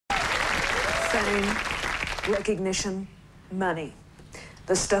Fame, recognition, money.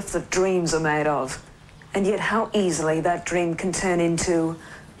 The stuff that dreams are made of. And yet how easily that dream can turn into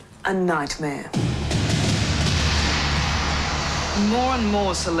a nightmare. More and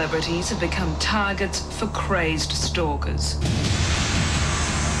more celebrities have become targets for crazed stalkers.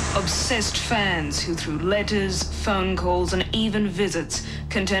 Obsessed fans who through letters, phone calls and even visits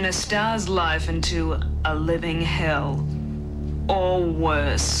can turn a star's life into a living hell. Or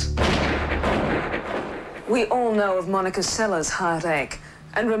worse. We all know of Monica Seller's heartache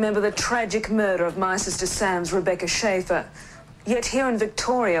and remember the tragic murder of My Sister Sam's Rebecca Schaefer. Yet here in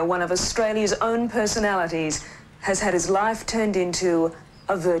Victoria, one of Australia's own personalities has had his life turned into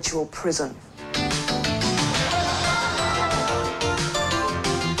a virtual prison.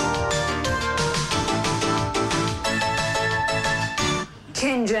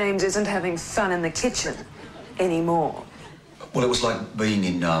 Ken James isn't having fun in the kitchen anymore. Well, it was like being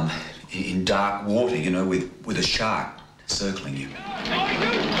in dark water, you know, with a shark circling you.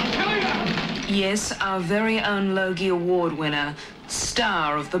 Yes, our very own Logie Award winner,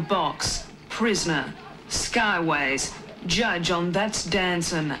 star of The Box, Prisoner, Skyways, judge on That's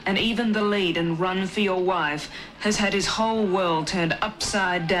Dancin', and even the lead in Run for Your Wife, has had his whole world turned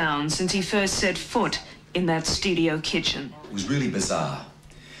upside down since he first set foot in that studio kitchen. It was really bizarre.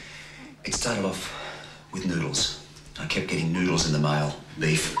 It started off with noodles. I kept getting noodles in the mail.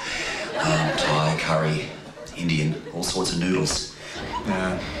 Beef, Thai, curry, Indian, all sorts of noodles.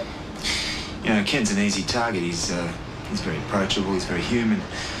 You know, Ken's an easy target. He's very approachable, he's very human.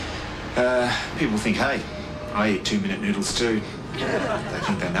 People think, hey, I eat 2-minute noodles too. They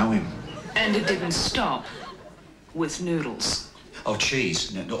think they know him. And it didn't stop with noodles. Oh,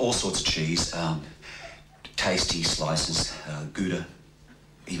 cheese. All sorts of cheese. Tasty slices, Gouda,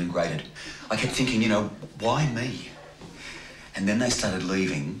 even grated. I kept thinking, you know, why me? And then they started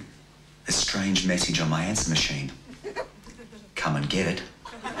leaving a strange message on my answer machine. Come and get it.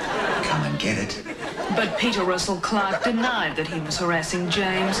 Come and get it. But Peter Russell Clark denied that he was harassing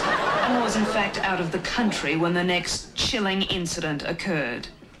James and was in fact out of the country when the next chilling incident occurred.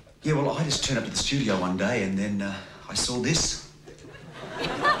 Yeah, well, I just turned up to the studio one day and then I saw this.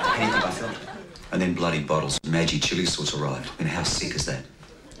 How do you think I felt? And then bloody bottles of Maggi chili sauce arrived. I mean, how sick is that?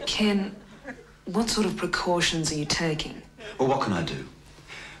 Ken, what sort of precautions are you taking? Well, what can I do?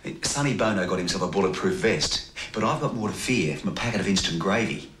 Sonny Bono got himself a bulletproof vest, but I've got more to fear from a packet of instant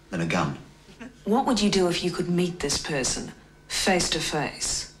gravy than a gun. What would you do if you could meet this person, face to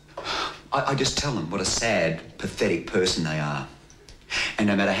face? I just tell them what a sad, pathetic person they are. And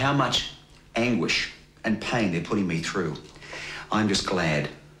no matter how much anguish and pain they're putting me through, I'm just glad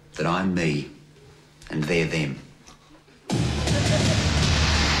that I'm me and they're them.